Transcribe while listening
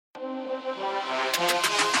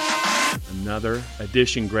another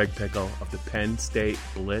edition, Greg Pickle, of the Penn State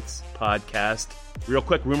Blitz podcast. Real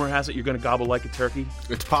quick, rumor has it you're going to gobble like a turkey.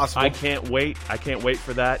 It's possible. I can't wait. I can't wait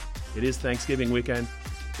for that. It is Thanksgiving weekend.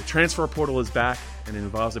 The transfer portal is back, and it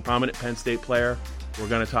involves a prominent Penn State player. We're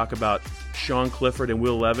going to talk about Sean Clifford and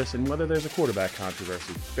Will Levis and whether there's a quarterback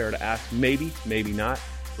controversy. Fair to ask. Maybe, maybe not.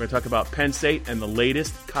 We're going to talk about Penn State and the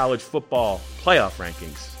latest college football playoff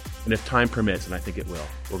rankings. And if time permits, and I think it will,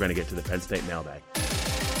 we're going to get to the Penn State mailbag.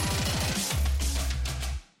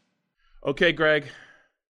 Okay, Greg,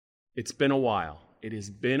 it's been a while. It has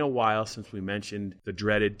been a while since we mentioned the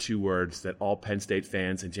dreaded two words that all Penn State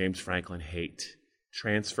fans and James Franklin hate: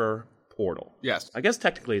 transfer portal. Yes. I guess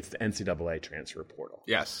technically it's the NCAA transfer portal.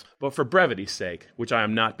 Yes. But for brevity's sake, which I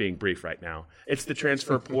am not being brief right now, it's the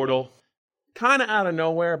transfer portal. Kind of out of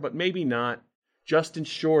nowhere, but maybe not. Justin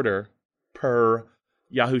Shorter, per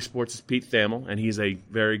Yahoo Sports' Pete Thamel, and he's a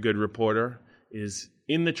very good reporter, is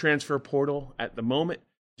in the transfer portal at the moment.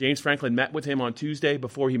 James Franklin met with him on Tuesday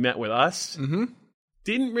before he met with us. Mm-hmm.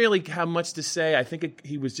 Didn't really have much to say. I think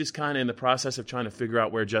he was just kind of in the process of trying to figure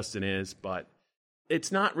out where Justin is, but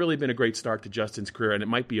it's not really been a great start to Justin's career, and it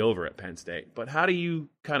might be over at Penn State. But how do you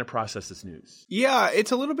kind of process this news? Yeah,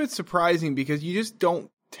 it's a little bit surprising because you just don't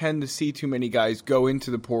tend to see too many guys go into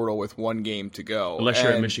the portal with one game to go. Unless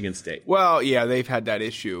you're at Michigan State. Well, yeah, they've had that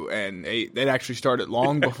issue, and it actually started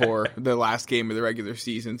long before the last game of the regular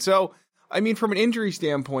season. So, I mean, from an injury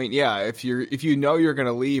standpoint, yeah, if you know you're going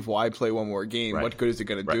to leave, why play one more game? Right. What good is it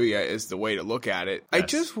going to do you is the way to look at it. Yes. I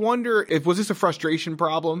just wonder, was this a frustration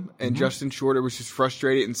problem, and Justin Shorter was just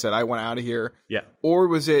frustrated and said, I want out of here? Yeah. Or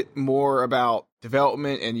was it more about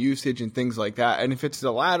development and usage and things like that? And if it's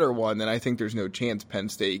the latter one, then I think there's no chance Penn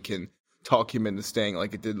State can talk him into staying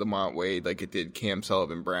like it did Lamont Wade, like it did Cam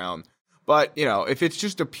Sullivan-Brown. But, if it's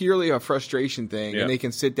just purely a frustration thing and they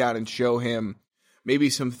can sit down and show him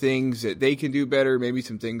maybe some things that they can do better, maybe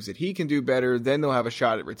some things that he can do better, then they'll have a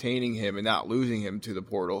shot at retaining him and not losing him to the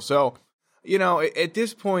portal. So, at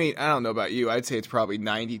this point, I don't know about you, I'd say it's probably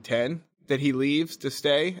 90-10 that he leaves to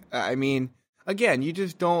stay. I mean, again, you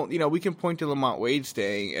just don't, we can point to Lamont Wade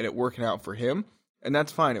staying and it working out for him, and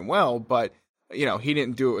that's fine and well, but, he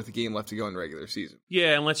didn't do it with the game left to go in the regular season.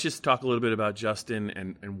 Yeah, and let's just talk a little bit about Justin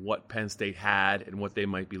and what Penn State had and what they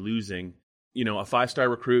might be losing. A 5-star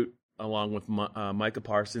recruit, along with Micah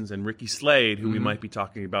Parsons and Ricky Slade, who we might be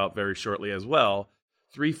talking about very shortly as well.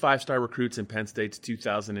 3 5-star recruits in Penn State's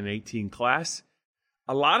 2018 class.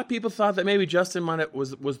 A lot of people thought that maybe Justin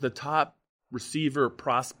was the top receiver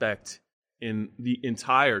prospect in the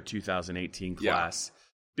entire 2018 class. Yeah.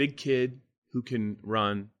 Big kid who can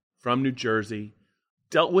run, from New Jersey.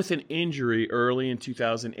 Dealt with an injury early in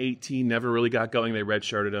 2018, never really got going. They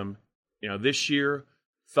redshirted him. This year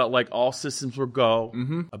felt like all systems were go.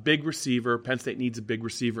 Mm-hmm. A big receiver. Penn State needs a big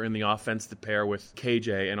receiver in the offense to pair with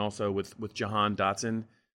KJ and also with Jahan Dotson.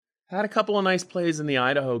 Had a couple of nice plays in the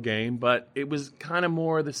Idaho game, but it was kind of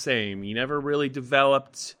more the same. He never really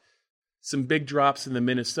developed. Some big drops in the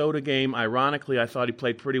Minnesota game. Ironically, I thought he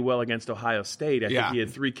played pretty well against Ohio State. I think he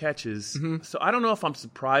had 3 catches. Mm-hmm. So I don't know if I'm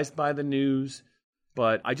surprised by the news,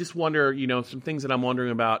 but I just wonder, some things that I'm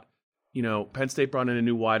wondering about. Penn State brought in a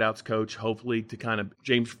new wideouts coach, hopefully to kind of,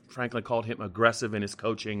 James Franklin called him aggressive in his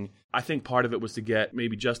coaching. I think part of it was to get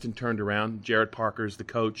maybe Justin turned around. Jared Parker's the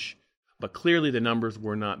coach, but clearly the numbers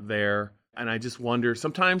were not there. And I just wonder,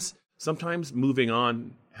 sometimes moving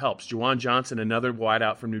on helps. Juwan Johnson, another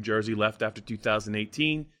wideout from New Jersey, left after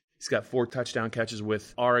 2018. He's got 4 touchdown catches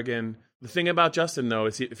with Oregon. The thing about Justin, though,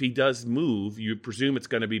 is if he does move, you presume it's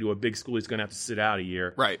going to be to a big school. He's going to have to sit out a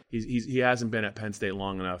year. Right. He hasn't been at Penn State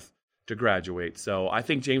long enough to graduate. So I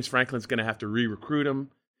think James Franklin's going to have to re-recruit him.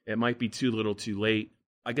 It might be too little too late.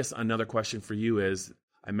 I guess another question for you is,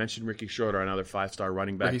 I mentioned Ricky Shorter, another 5-star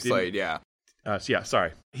running back. Ricky Slade, yeah.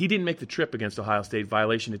 He didn't make the trip against Ohio State,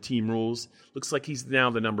 violation of team rules. Looks like he's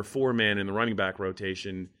now the number 4 man in the running back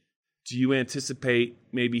rotation. Do you anticipate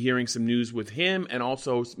maybe hearing some news with him and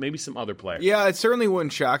also maybe some other players? Yeah, it certainly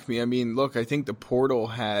wouldn't shock me. I mean, look, I think the portal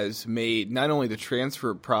has made not only the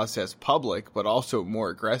transfer process public, but also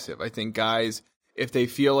more aggressive. I think guys, if they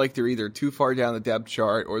feel like they're either too far down the depth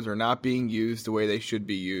chart or they're not being used the way they should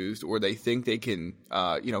be used, or they think they can,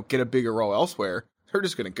 get a bigger role elsewhere, they're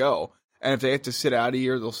just going to go. And if they have to sit out a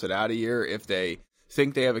year, they'll sit out a year. If they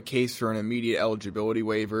think they have a case for an immediate eligibility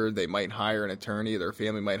waiver, they might hire an attorney. Their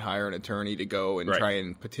family might hire an attorney to go and try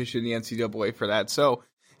and petition the NCAA for that. So,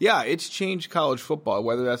 yeah, it's changed college football.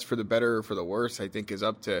 Whether that's for the better or for the worse, I think is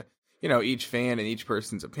up to, each fan and each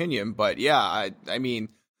person's opinion. But, yeah, I mean,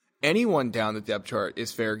 anyone down the depth chart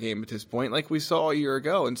is fair game at this point, like we saw a year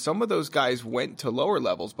ago. And some of those guys went to lower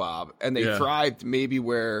levels, Bob, and they thrived maybe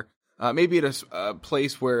where maybe at a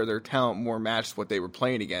place where their talent more matched what they were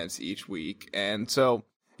playing against each week. And so,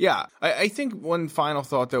 yeah, I think one final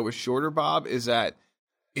thought, though, with Shorter, Bob, is that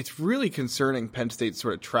it's really concerning Penn State's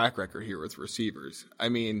sort of track record here with receivers. I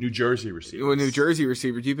mean, New Jersey receivers. Well, New Jersey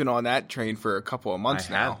receivers, you've been on that train for a couple of months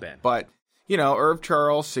now. I have been. But, Irv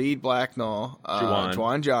Charles, Saeed Blacknall,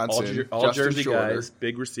 Juwan Johnson, all Justin Jersey Shorter. guys,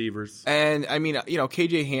 big receivers. And, I mean,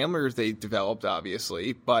 KJ Hamler they developed,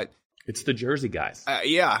 obviously, but it's the Jersey guys. I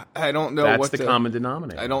don't know That's the common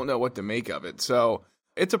denominator. I don't know what to make of it. So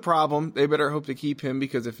it's a problem. They better hope to keep him,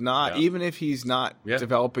 because if not, even if he's not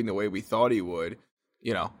developing the way we thought he would,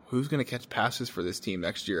 who's going to catch passes for this team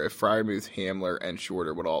next year if Freiermuth, Hamler, and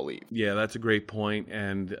Shorter would all leave? Yeah, that's a great point.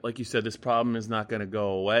 And like you said, this problem is not going to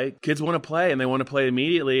go away. Kids want to play, and they want to play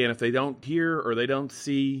immediately. And if they don't hear or they don't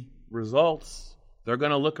see results, they're going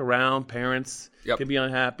to look around. Parents can be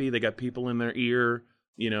unhappy. They got people in their ear.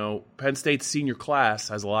 Penn State's senior class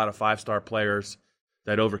has a lot of five-star players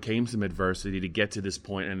that overcame some adversity to get to this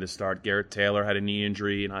point and to start. Garrett Taylor had a knee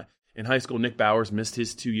injury. In high school, Nick Bowers missed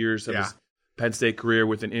his 2 years of his Penn State career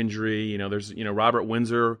with an injury. There's Robert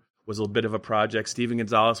Windsor was a bit of a project. Steven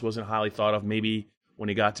Gonzalez wasn't highly thought of maybe when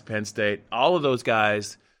he got to Penn State. All of those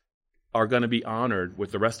guys are going to be honored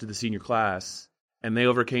with the rest of the senior class, and they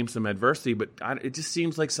overcame some adversity. But it just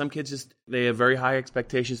seems like some kids they have very high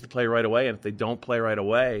expectations to play right away, and if they don't play right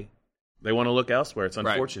away, they want to look elsewhere. It's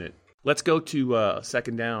unfortunate. Right. Let's go to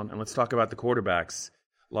second down, and let's talk about the quarterbacks.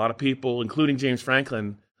 A lot of people, including James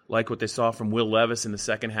Franklin, like what they saw from Will Levis in the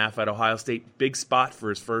second half at Ohio State. Big spot for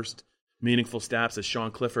his first meaningful snaps as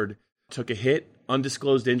Sean Clifford took a hit,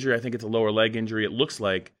 undisclosed injury. I think it's a lower leg injury, it looks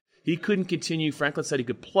like. He couldn't continue. Franklin said he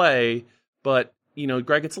could play, but,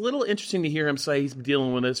 Greg, it's a little interesting to hear him say he's been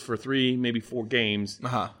dealing with this for 3, maybe 4 games.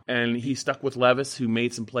 And he stuck with Levis, who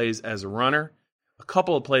made some plays as a runner. A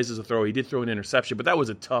couple of plays as a thrower. He did throw an interception, but that was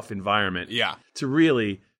a tough environment to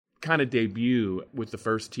really kind of debut with the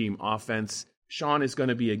first team offense. Sean is going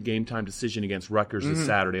to be a game-time decision against Rutgers this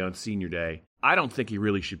Saturday on Senior Day. I don't think he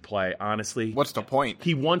really should play, honestly. What's the point?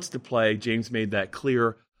 He wants to play. James made that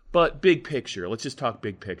clear. But big picture, let's just talk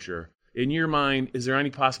big picture. In your mind, is there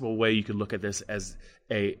any possible way you could look at this as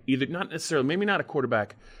either not necessarily, maybe not a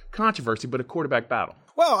quarterback controversy, but a quarterback battle?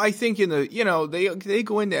 Well, I think they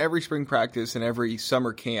go into every spring practice and every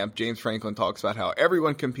summer camp. James Franklin talks about how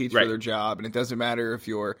everyone competes for their job, and it doesn't matter if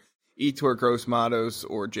you're Etor Gross-Matos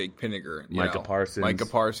or Jake Pinniger. Micah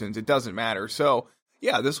Parsons. It doesn't matter. So,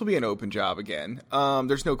 this will be an open job again.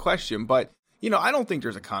 There's no question. But, I don't think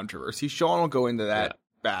there's a controversy. Sean will go into that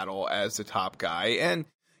battle as the top guy. And,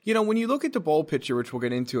 when you look at the bowl picture, which we'll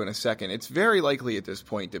get into in a second, it's very likely at this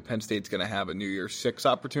point that Penn State's going to have a New Year's Six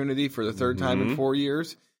opportunity for the third time in 4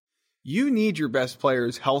 years. You need your best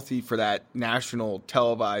players healthy for that national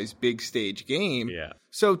televised big stage game. Yeah.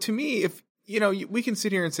 So, to me, if we can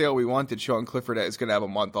sit here and say all we want that Sean Clifford is going to have a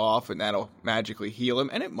month off and that'll magically heal him,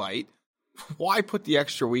 and it might. Why put the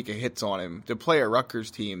extra week of hits on him to play a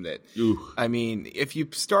Rutgers team that, I mean, if you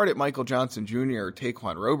started Michael Johnson Jr. or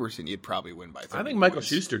Taquan Roberson, you'd probably win by 30 I think Michael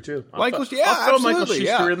Schuster, too. I'll throw Michael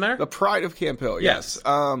Schuster in there. The pride of Camp Hill, yes.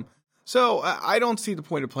 So I don't see the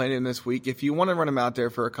point of playing him this week. If you want to run him out there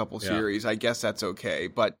for a couple series, I guess that's okay.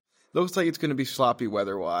 But looks like it's going to be sloppy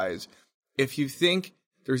weather-wise. If you think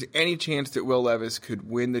there's any chance that Will Levis could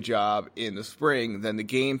win the job in the spring, then the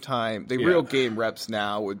game time, real game reps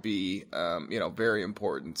now would be, very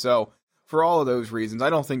important. So for all of those reasons,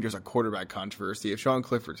 I don't think there's a quarterback controversy. If Sean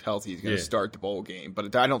Clifford's healthy, he's going to start the bowl game.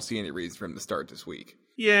 But I don't see any reason for him to start this week.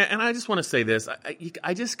 Yeah, and I just want to say this.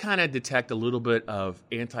 I just kind of detect a little bit of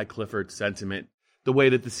anti-Clifford sentiment the way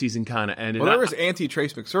that the season kind of ended. Well, there was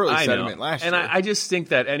anti-Trace McSorley sentiment last year. And I just think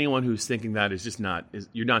that anyone who's thinking that is just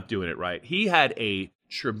you're not doing it right. He had a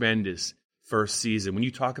tremendous first season. When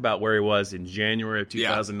you talk about where he was in January of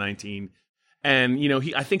 2019, and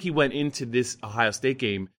I think he went into this Ohio State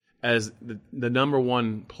game as the number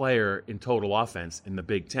one player in total offense in the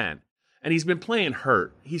Big Ten, and he's been playing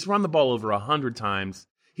hurt. He's run the ball over 100 times.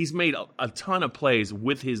 He's made a ton of plays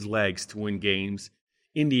with his legs to win games.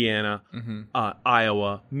 Indiana,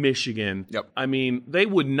 Iowa, Michigan. Yep. I mean, they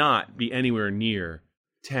would not be anywhere near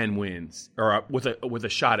 10 wins or with a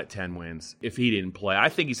shot at 10 wins if he didn't play. I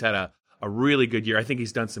think he's had a really good year. I think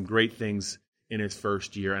he's done some great things in his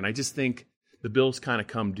first year. And I just think the Bills kind of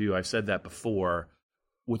come due. I've said that before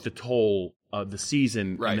with the toll of the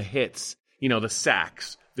season and the hits, the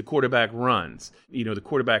sacks, the quarterback runs, the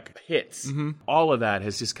quarterback hits. All of that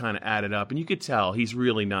has just kind of added up. And you could tell he's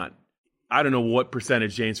really not, I don't know what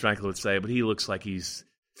percentage James Franklin would say, but he looks like he's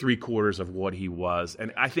 3/4 of what he was.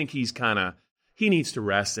 And I think he needs to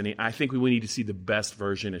rest, and I think we need to see the best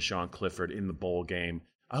version of Sean Clifford in the bowl game.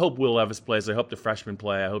 I hope Will Levis plays. I hope the freshmen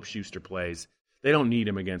play. I hope Schuster plays. They don't need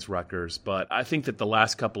him against Rutgers, but I think that the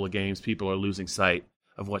last couple of games, people are losing sight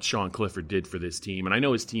of what Sean Clifford did for this team. And I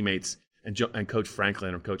know his teammates and Coach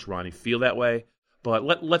Franklin or Coach Ronnie feel that way, but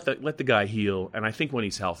let the guy heal. And I think when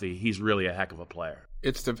he's healthy, he's really a heck of a player.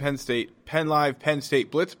 It's the Penn State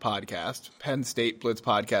Blitz podcast. Penn State Blitz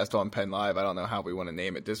podcast on Penn Live. I don't know how we want to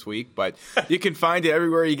name it this week, but you can find it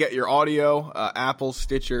everywhere you get your audio, Apple,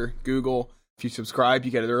 Stitcher, Google. If you subscribe,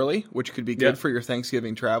 you get it early, which could be good for your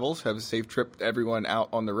Thanksgiving travels. Have a safe trip to everyone out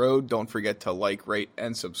on the road. Don't forget to like, rate,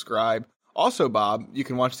 and subscribe. Also, Bob, you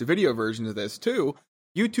can watch the video version of this too.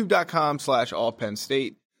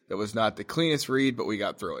 YouTube.com/allpennstate. That was not the cleanest read, but we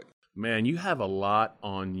got through it. Man, you have a lot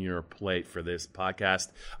on your plate for this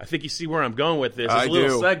podcast. I think you see where I'm going with this. It's I a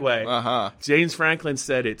little do. segue. Uh-huh. James Franklin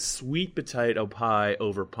said it's sweet potato pie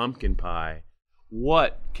over pumpkin pie.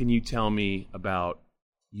 What can you tell me about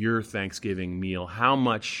your Thanksgiving meal? How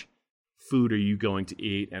much food are you going to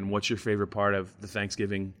eat, and what's your favorite part of the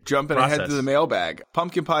Thanksgiving Jumping process? ahead to the mailbag.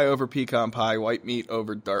 Pumpkin pie over pecan pie, white meat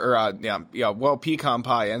over pecan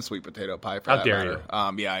pie and sweet potato pie for that matter.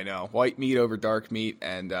 Yeah, I know. White meat over dark meat,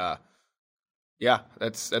 and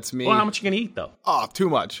that's me. Well, how much are you going to eat, though? Oh, too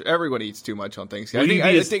much. Everyone eats too much on Thanksgiving.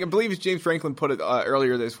 I believe it's James Franklin put it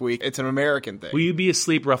earlier this week. It's an American thing. Will you be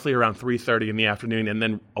asleep roughly around 3:30 in the afternoon and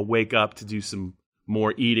then wake up to do some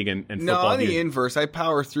more eating and football? No, on the inverse. I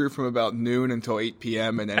power through from about noon until 8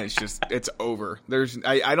 p.m. and then it's over.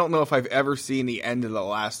 I don't know if I've ever seen the end of the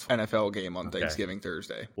last NFL game on Thanksgiving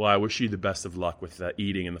Thursday. Well, I wish you the best of luck with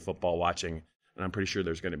eating and the football watching, and I'm pretty sure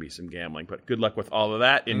there's going to be some gambling. But good luck with all of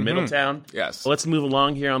that in Middletown. Yes. Well, let's move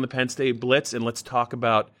along here on the Penn State Blitz, and let's talk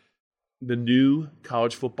about the new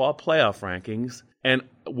college football playoff rankings and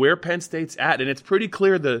where Penn State's at. And it's pretty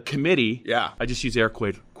clear the committee, I just use air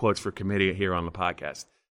quotes for committee here on the podcast,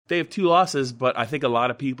 they have 2 losses, but I think a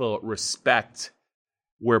lot of people respect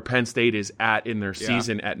where Penn State is at in their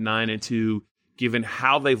season at 9-2, given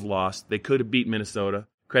how they've lost. They could have beat Minnesota.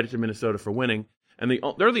 Credit to Minnesota for winning. And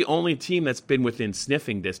they're the only team that's been within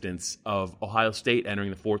sniffing distance of Ohio State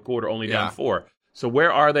entering the fourth quarter, only down 4. So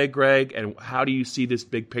where are they, Greg, and how do you see this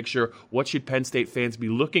big picture? What should Penn State fans be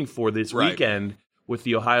looking for this weekend with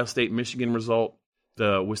the Ohio State-Michigan result,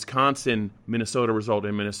 the Wisconsin-Minnesota result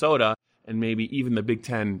in Minnesota, and maybe even the Big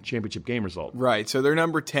Ten championship game result? Right, so they're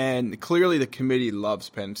number 10. Clearly the committee loves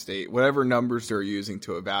Penn State, whatever numbers they're using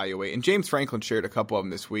to evaluate. And James Franklin shared a couple of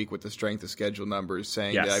them this week with the strength of schedule numbers,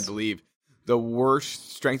 saying that I believe the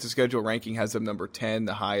worst strength of schedule ranking has them number 10,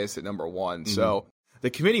 the highest at number 1. So the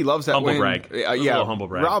committee loves that humble win. Brag. Humble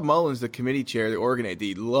brag. Rob Mullins, the committee chair, the Organite,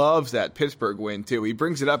 he loves that Pittsburgh win, too. He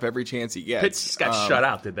brings it up every chance he gets. Pitts got shut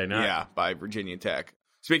out, did they not? Yeah, by Virginia Tech.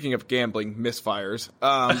 Speaking of gambling misfires,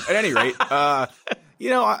 at any rate,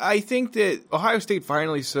 I think that Ohio State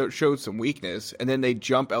finally showed some weakness, and then they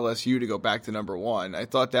jump LSU to go back to number 1. I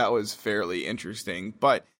thought that was fairly interesting.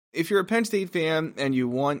 But if you're a Penn State fan and you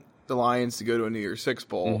want the Lions to go to a New Year's Six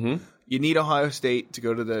Bowl, you need Ohio State to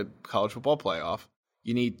go to the college football playoff.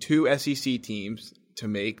 You need 2 SEC teams to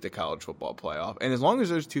make the college football playoff. And as long as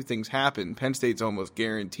those 2 things happen, Penn State's almost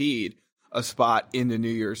guaranteed a spot in the New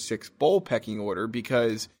Year's Six Bowl pecking order,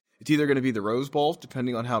 because it's either going to be the Rose Bowl,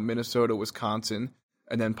 depending on how Minnesota, Wisconsin,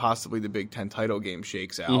 and then possibly the Big Ten title game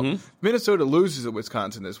shakes out. Minnesota loses at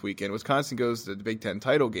Wisconsin this weekend. Wisconsin goes to the Big Ten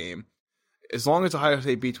title game. As long as Ohio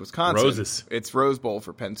State beats Wisconsin, it's Rose Bowl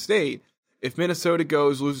for Penn State. If Minnesota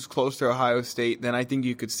loses close to Ohio State, then I think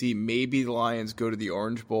you could see maybe the Lions go to the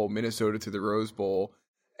Orange Bowl, Minnesota to the Rose Bowl,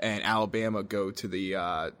 and Alabama go to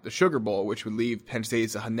the Sugar Bowl, which would leave Penn State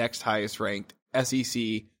as the next highest ranked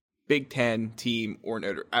SEC Big Ten team or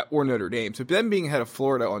Notre Dame. So them being ahead of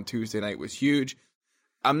Florida on Tuesday night was huge.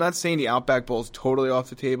 I'm not saying the Outback Bowl is totally off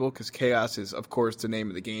the table, because chaos is, of course, the name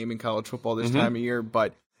of the game in college football this time of year,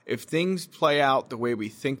 but if things play out the way we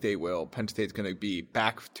think they will, Penn State's going to be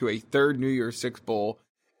back to a 3rd New Year's Six Bowl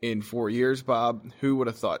in 4 years, Bob. Who would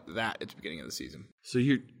have thought that at the beginning of the season? So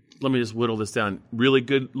let me just whittle this down.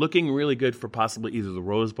 Looking really good for possibly either the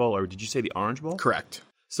Rose Bowl or did you say the Orange Bowl? Correct.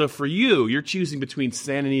 So for you're choosing between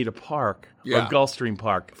Santa Anita Park or Gulfstream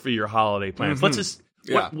Park for your holiday plans. Let's just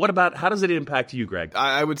what about, how does it impact you, Greg?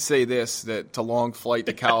 I would say this, that it's a long flight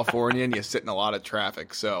to California and you sit in a lot of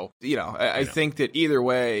traffic. So, I think that either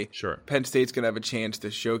way, Penn State's going to have a chance to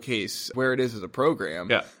showcase where it is as a program.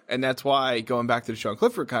 Yeah. And that's why, going back to the Sean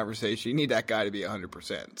Clifford conversation, you need that guy to be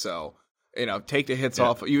 100%. So, take the hits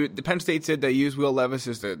off. Penn State said they use Will Levis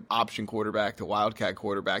as the option quarterback, the Wildcat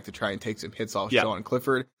quarterback, to try and take some hits off Sean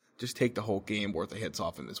Clifford. Just take the whole game worth of hits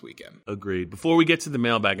off him this weekend. Agreed. Before we get to the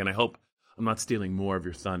mailbag, and I hope I'm not stealing more of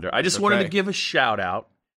your thunder, I just wanted to give a shout out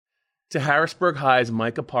To Harrisburg High's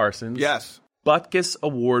Micah Parsons. Yes. Butkus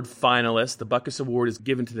Award finalist. The Butkus Award is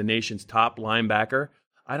given to the nation's top linebacker.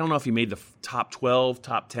 I don't know if he made the top 12,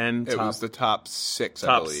 top 10. It was the top 6, top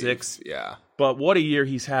I believe. 6. Yeah. But what a year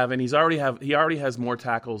he's having. He already has more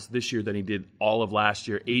tackles this year than he did all of last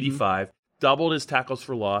year, 85. Doubled his tackles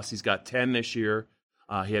for loss. He's got 10 this year.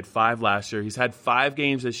 He had 5 last year. He's had 5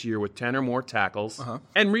 games this year with 10 or more tackles.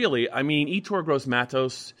 And really, I mean, Yetur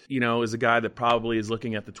Gross-Matos, is a guy that probably is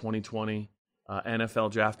looking at the 2020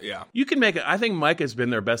 NFL draft. Yeah. You can make it. I think Mike has been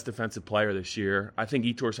their best defensive player this year. I think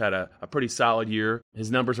Yetur's had a pretty solid year.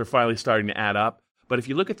 His numbers are finally starting to add up. But if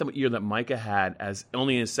you look at the year that Micah had as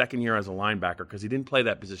only in his second year as a linebacker, because he didn't play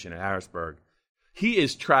that position at Harrisburg, he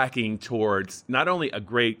is tracking towards not only a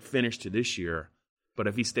great finish to this year, but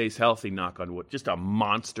if he stays healthy, knock on wood, just a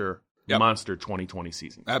monster 2020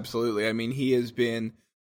 season. Absolutely. I mean, he has been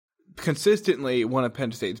consistently one of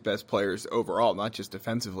Penn State's best players overall, not just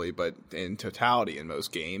defensively, but in totality in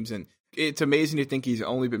most games. And it's amazing to think he's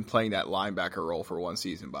only been playing that linebacker role for one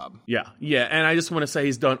season, Bob. Yeah. And I just want to say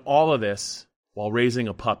he's done all of this while raising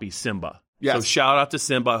a puppy, Simba. Yes. So shout out to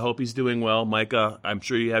Simba. I hope he's doing well. Micah, I'm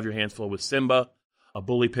sure you have your hands full with Simba, a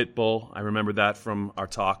bully pit bull. I remember that from our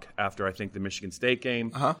talk after, I think, the Michigan State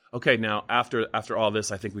game. Okay, now, after all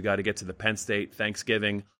this, I think we got to get to the Penn State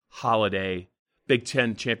Thanksgiving holiday Big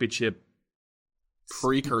Ten championship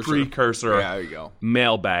precursor. Yeah, there you go.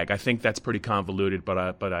 Mailbag. I think that's pretty convoluted, but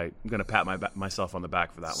I'm going to pat myself on the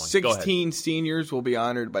back for that one. 16 seniors will be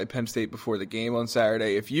honored by Penn State before the game on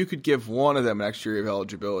Saturday. If you could give one of them an extra year of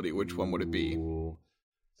eligibility, which one would it be? Ooh,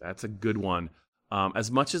 that's a good one.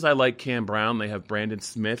 As much as I like Cam Brown, they have Brandon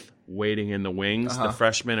Smith waiting in the wings, the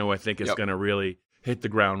freshman who I think is going to really hit the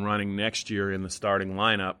ground running next year in the starting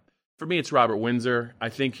lineup. For me, it's Robert Windsor. I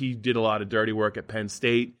think he did a lot of dirty work at Penn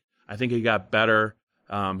State. I think he got better.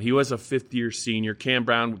 He was a fifth-year senior. Cam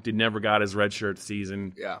Brown never got his redshirt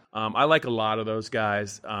season. Yeah. I like a lot of those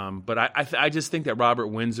guys, but I just think that Robert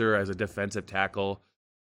Windsor as a defensive tackle,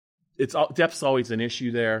 depth's always an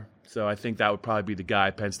issue there. So I think that would probably be the guy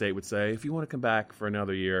Penn State would say, if you want to come back for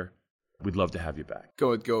another year, we'd love to have you back.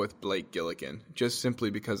 Go with Blake Gilligan, just simply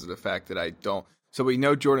because of the fact that I don't. So we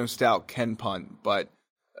know Jordan Stout can punt, but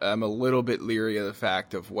I'm a little bit leery of the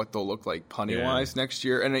fact of what they'll look like punting-wise next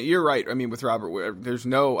year. And you're right. I mean, with Robert,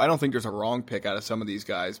 I don't think there's a wrong pick out of some of these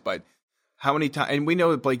guys, but how many times, and we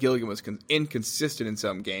know that Blake Gilligan was inconsistent in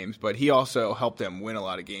some games, but he also helped them win a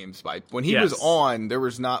lot of games. When he was on, there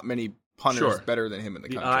was not many punters better than him in the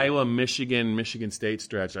country. Iowa, Michigan State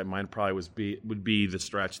stretch, mine probably would be the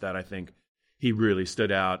stretch that I think he really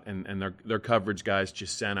stood out, and their coverage guys,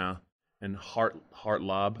 Chisena and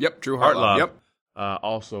Hartlob. Yep, Drew Hartlob. Yep.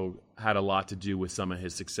 Also had a lot to do with some of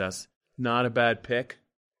his success. Not a bad pick,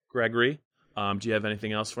 Gregory. Do you have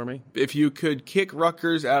anything else for me? If you could kick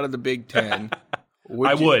Rutgers out of the Big Ten,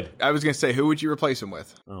 I would. I was going to say, who would you replace him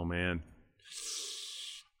with? Oh, man.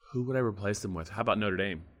 Who would I replace him with? How about Notre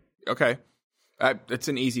Dame? Okay. That's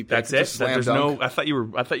an easy pick. That's it? Slam dunk. I thought you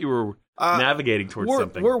were navigating towards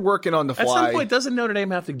something. We're working on the fly. At some point, doesn't Notre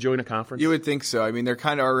Dame have to join a conference? You would think so. I mean, they're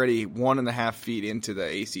kind of already 1.5 feet into the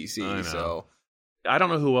ACC. I know. So I don't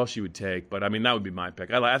know who else you would take, but I mean, that would be my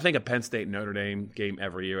pick. I think a Penn State Notre Dame game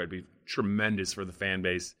every year would be tremendous for the fan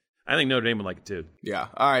base. I think Notre Dame would like it too. Yeah.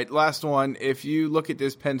 All right. Last one. If you look at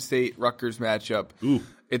this Penn State Rutgers matchup,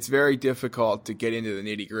 it's very difficult to get into the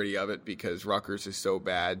nitty gritty of it because Rutgers is so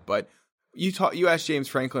bad. But you asked James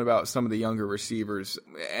Franklin about some of the younger receivers,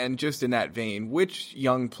 and just in that vein, which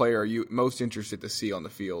young player are you most interested to see on the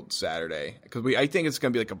field Saturday? Because I think it's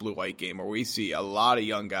going to be like a blue-white game where we see a lot of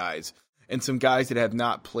young guys and some guys that have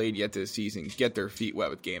not played yet this season get their feet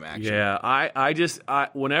wet with game action. Yeah, I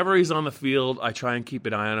whenever he's on the field, I try and keep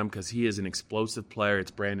an eye on him because he is an explosive player. It's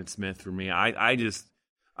Brandon Smith for me.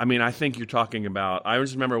 I think you're talking about. I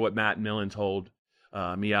just remember what Matt Millen told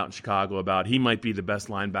me out in Chicago about. He might be the best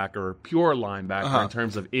linebacker, pure linebacker in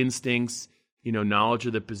terms of instincts, knowledge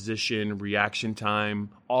of the position, reaction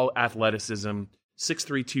time, all athleticism. 6'3",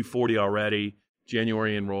 240 already.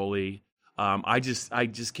 January enrollee. I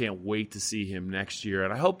just can't wait to see him next year,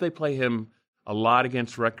 and I hope they play him a lot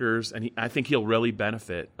against Rutgers, and I think he'll really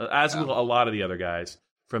benefit, as will a lot of the other guys,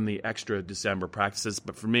 from the extra December practices.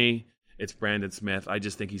 But for me, it's Brandon Smith. I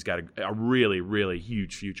just think he's got a really, really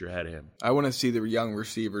huge future ahead of him. I want to see the young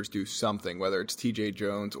receivers do something, whether it's T.J.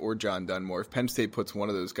 Jones or John Dunmore. If Penn State puts one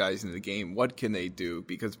of those guys in the game, what can they do?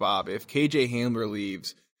 Because, Bob, if K.J. Handler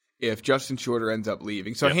leaves, if Justin Shorter ends up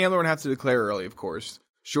leaving, so Handler would have to declare early, of course.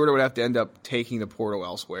 Shorter would have to end up taking the portal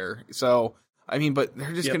elsewhere. So, I mean, but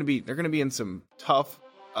they're just going to be in some tough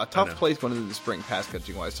a tough place going into the spring pass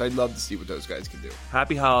catching wise. So I'd love to see what those guys can do.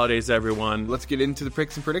 Happy holidays, everyone. Let's get into the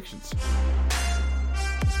picks and predictions.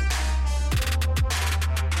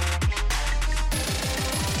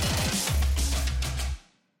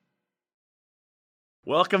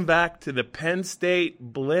 Welcome back to the Penn State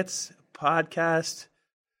Blitz podcast.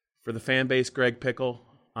 For the fan base, Greg Pickle.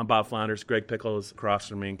 I'm Bob Flounders. Greg Pickle is across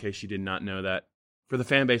from me, in case you did not know that. For the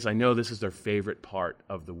fan base, I know this is their favorite part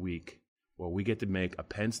of the week, where we get to make a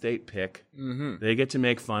Penn State pick. Mm-hmm. They get to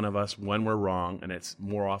make fun of us when we're wrong, and it's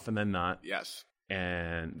more often than not. Yes.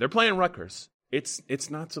 And they're playing Rutgers. It's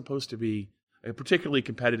not supposed to be a particularly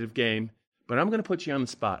competitive game, but I'm going to put you on the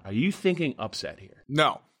spot. Are you thinking upset here?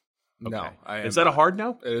 No. Okay. No. Is that a hard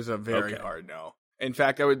no? It is a very hard no. In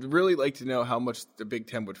fact, I would really like to know how much the Big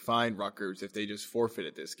Ten would fine Rutgers if they just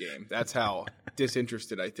forfeited this game. That's how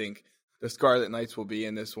disinterested I think the Scarlet Knights will be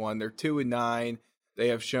in this one. They're 2-9. They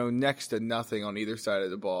have shown next to nothing on either side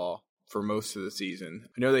of the ball for most of the season.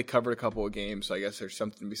 I know they covered a couple of games, so I guess there's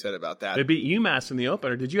something to be said about that. They beat UMass in the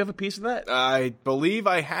opener. Did you have a piece of that? I believe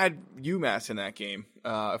I had UMass in that game.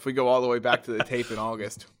 If we go all the way back to the tape in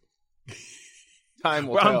August. Time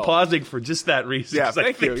will tell. I'm pausing for just that reason. Yeah,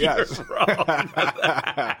 thank you. Yes. Wrong.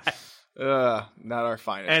 Not our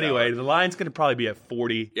finest. Anyway, hour. the line's going to probably be at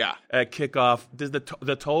 40. Yeah. At kickoff. Does the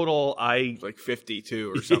total? Like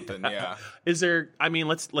 52 or something. Yeah. Is there? I mean,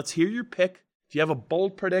 let's hear your pick. Do you have a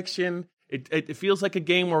bold prediction? It feels like a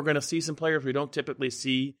game where we're going to see some players we don't typically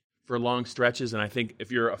see for long stretches, and I think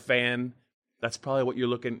if you're a fan, that's probably what you're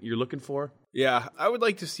looking for. Yeah, I would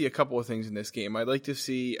like to see a couple of things in this game. I'd like to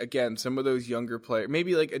see, again, some of those younger players.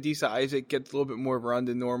 Maybe like Adisa Isaac gets a little bit more run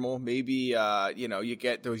than normal. Maybe, you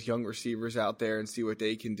get those young receivers out there and see what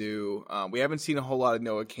they can do. We haven't seen a whole lot of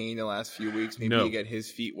Noah Kane the last few weeks. Maybe you get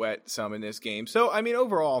his feet wet some in this game. So, I mean,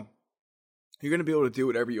 overall, you're going to be able to do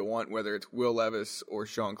whatever you want, whether it's Will Levis or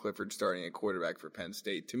Sean Clifford starting at quarterback for Penn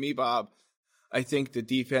State. To me, Bob, I think the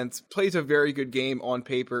defense plays a very good game on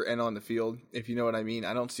paper and on the field, if you know what I mean.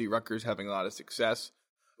 I don't see Rutgers having a lot of success.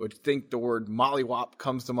 I would think the word mollywop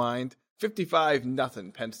comes to mind.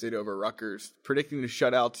 55-0 Penn State over Rutgers. Predicting the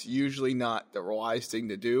shutout's usually not the wise thing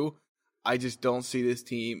to do. I just don't see this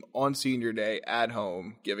team on senior day at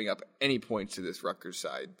home giving up any points to this Rutgers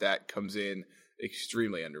side. That comes in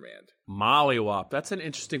extremely undermanned. Mollywop. That's an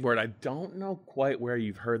interesting word. I don't know quite where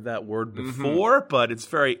you've heard that word before, but it's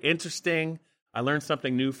very interesting. I learned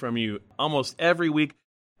something new from you almost every week.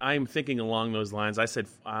 I'm thinking along those lines.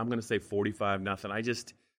 I'm going to say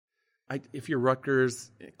 45-0. If you're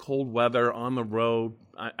Rutgers, cold weather on the road,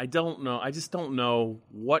 I don't know. I just don't know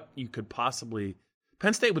what you could possibly.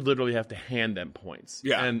 Penn State would literally have to hand them points.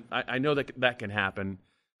 Yeah, and I know that can happen.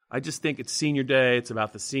 I just think it's senior day. It's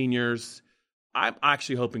about the seniors. I'm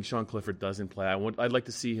actually hoping Sean Clifford doesn't play. I'd like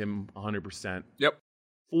to see him 100%. Yep.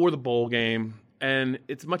 For the bowl game. And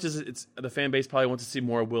as much as the fan base probably wants to see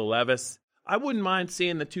more Will Levis, I wouldn't mind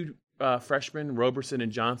seeing the two freshmen, Roberson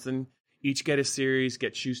and Johnson, each get a series,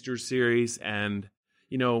 get Schuster's series, and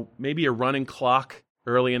maybe a running clock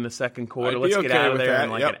early in the second quarter. Let's get out of there in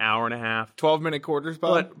like an hour and a half. 12-minute quarters,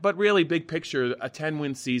 Bob. But really, big picture, a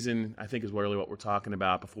 10-win season, I think, is really what we're talking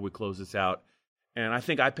about before we close this out. And I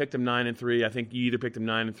think I picked them 9-3. I think you either picked them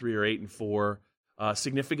 9-3 or 8-4.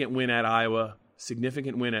 Significant win at Iowa.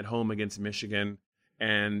 Significant win at home against Michigan.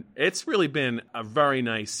 And it's really been a very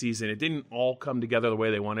nice season. It didn't all come together the way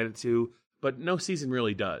they wanted it to, but no season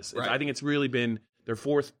really does. Right. I think it's really been their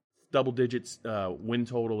fourth double digits win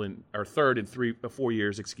total or third in 4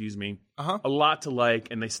 years, excuse me. A lot to like,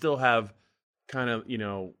 and they still have kind of,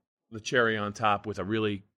 the cherry on top with a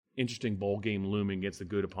really interesting bowl game looming against a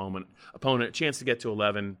good opponent, a chance to get to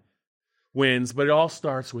 11 wins, but it all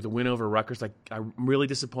starts with a win over Rutgers. I'm really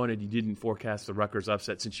disappointed you didn't forecast the Rutgers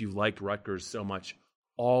upset since you've liked Rutgers so much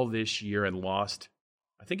all this year and lost.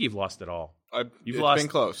 I think you've lost it all. It's been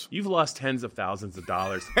close. You've lost tens of thousands of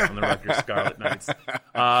dollars on the Rutgers Scarlet Knights.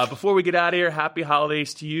 Before we get out of here, happy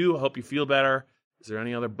holidays to you. I hope you feel better. Is there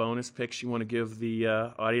any other bonus picks you want to give the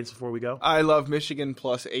audience before we go? I love Michigan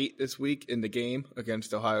 +8 this week in the game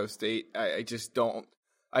against Ohio State. I just don't.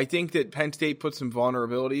 I think that Penn State put some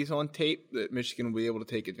vulnerabilities on tape that Michigan will be able to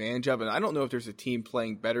take advantage of, and I don't know if there's a team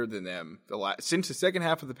playing better than them since the second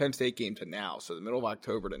half of the Penn State game to now, so the middle of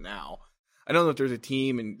October to now. I don't know if there's a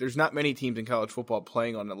team, and there's not many teams in college football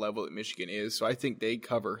playing on the level that Michigan is, so I think they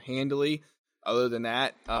cover handily. Other than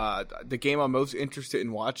that, the game I'm most interested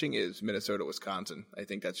in watching is Minnesota-Wisconsin. I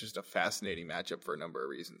think that's just a fascinating matchup for a number of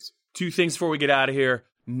reasons. Two things before we get out of here.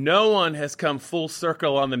 No one has come full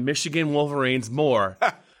circle on the Michigan Wolverines more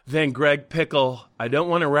than Greg Pickle. I don't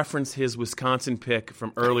want to reference his Wisconsin pick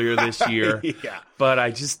from earlier this year, but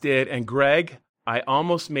I just did. And Greg, I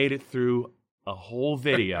almost made it through a whole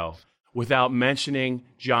video without mentioning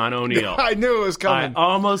John O'Neill. I knew it was coming. I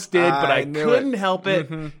almost did, but I couldn't it. help it.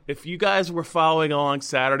 If you guys were following along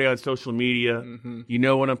Saturday on social media, you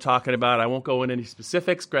know what I'm talking about. I won't go into any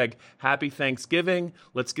specifics. Greg, happy Thanksgiving.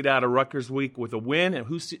 Let's get out of Rutgers week with a win. And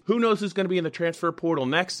who knows who's going to be in the transfer portal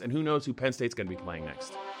next, and who knows who Penn State's going to be playing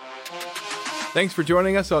next. Thanks for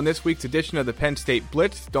joining us on this week's edition of the Penn State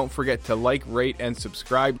Blitz. Don't forget to like, rate, and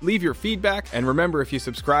subscribe. Leave your feedback. And remember, if you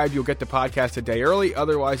subscribe, you'll get the podcast a day early.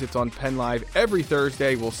 Otherwise, it's on Penn Live every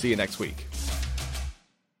Thursday. We'll see you next week.